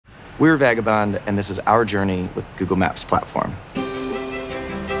We're Vagabond, and this is our journey with Google Maps platform.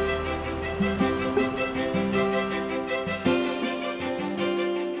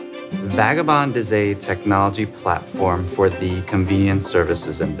 Vagabond is a technology platform for the convenience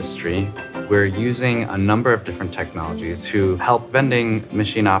services industry. We're using a number of different technologies to help vending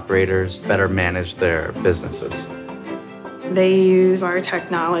machine operators better manage their businesses. They use our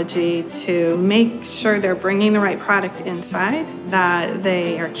technology to make sure they're bringing the right product inside, that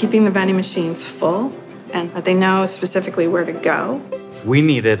they are keeping the vending machines full, and that they know specifically where to go. We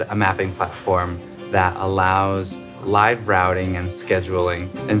needed a mapping platform that allows live routing and scheduling.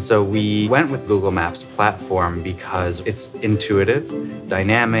 And so we went with Google Maps platform because it's intuitive,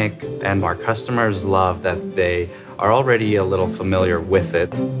 dynamic, and our customers love that they are already a little familiar with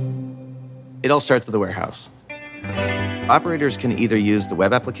it. It all starts at the warehouse. Operators can either use the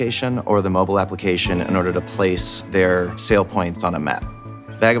web application or the mobile application in order to place their sale points on a map.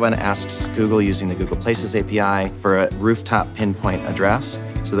 Vagabond asks Google, using the Google Places API, for a rooftop pinpoint address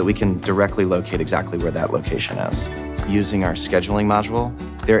so that we can directly locate exactly where that location is. Using our scheduling module,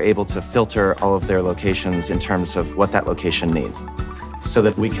 they're able to filter all of their locations in terms of what that location needs, so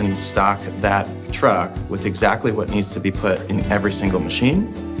that we can stock that truck with exactly what needs to be put in every single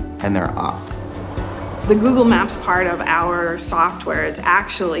machine, and they're off. The Google Maps part of our software is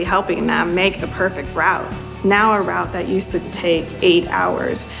actually helping them make the perfect route. Now a route that used to take 8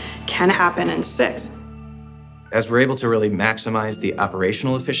 hours can happen in 6. As we're able to really maximize the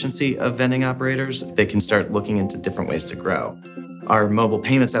operational efficiency of vending operators, they can start looking into different ways to grow. Our mobile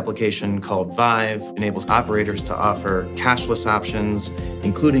payments application called Vive enables operators to offer cashless options,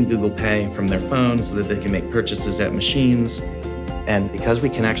 including Google Pay, from their phones so that they can make purchases at machines. And because we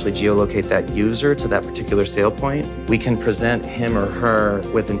can actually geolocate that user to that particular sale point, we can present him or her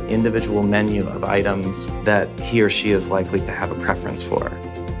with an individual menu of items that he or she is likely to have a preference for.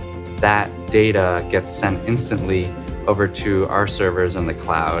 That data gets sent instantly over to our servers in the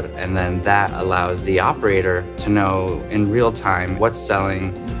cloud, and then that allows the operator to know in real time what's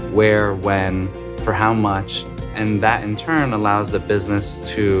selling, where, when, for how much, and that in turn allows the business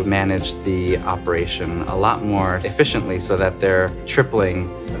to manage the operation a lot more efficiently so that they're tripling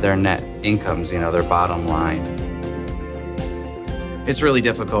their net incomes, their bottom line. It's really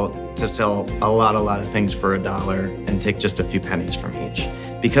difficult to sell a lot of things for $1 and take just a few pennies from each.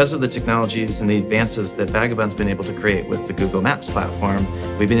 Because of the technologies and the advances that Vagabond's been able to create with the Google Maps platform,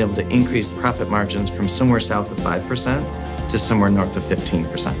 we've been able to increase profit margins from somewhere south of 5% to somewhere north of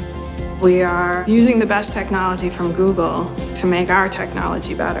 15%. We are using the best technology from Google to make our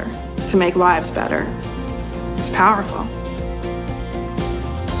technology better, to make lives better. It's powerful.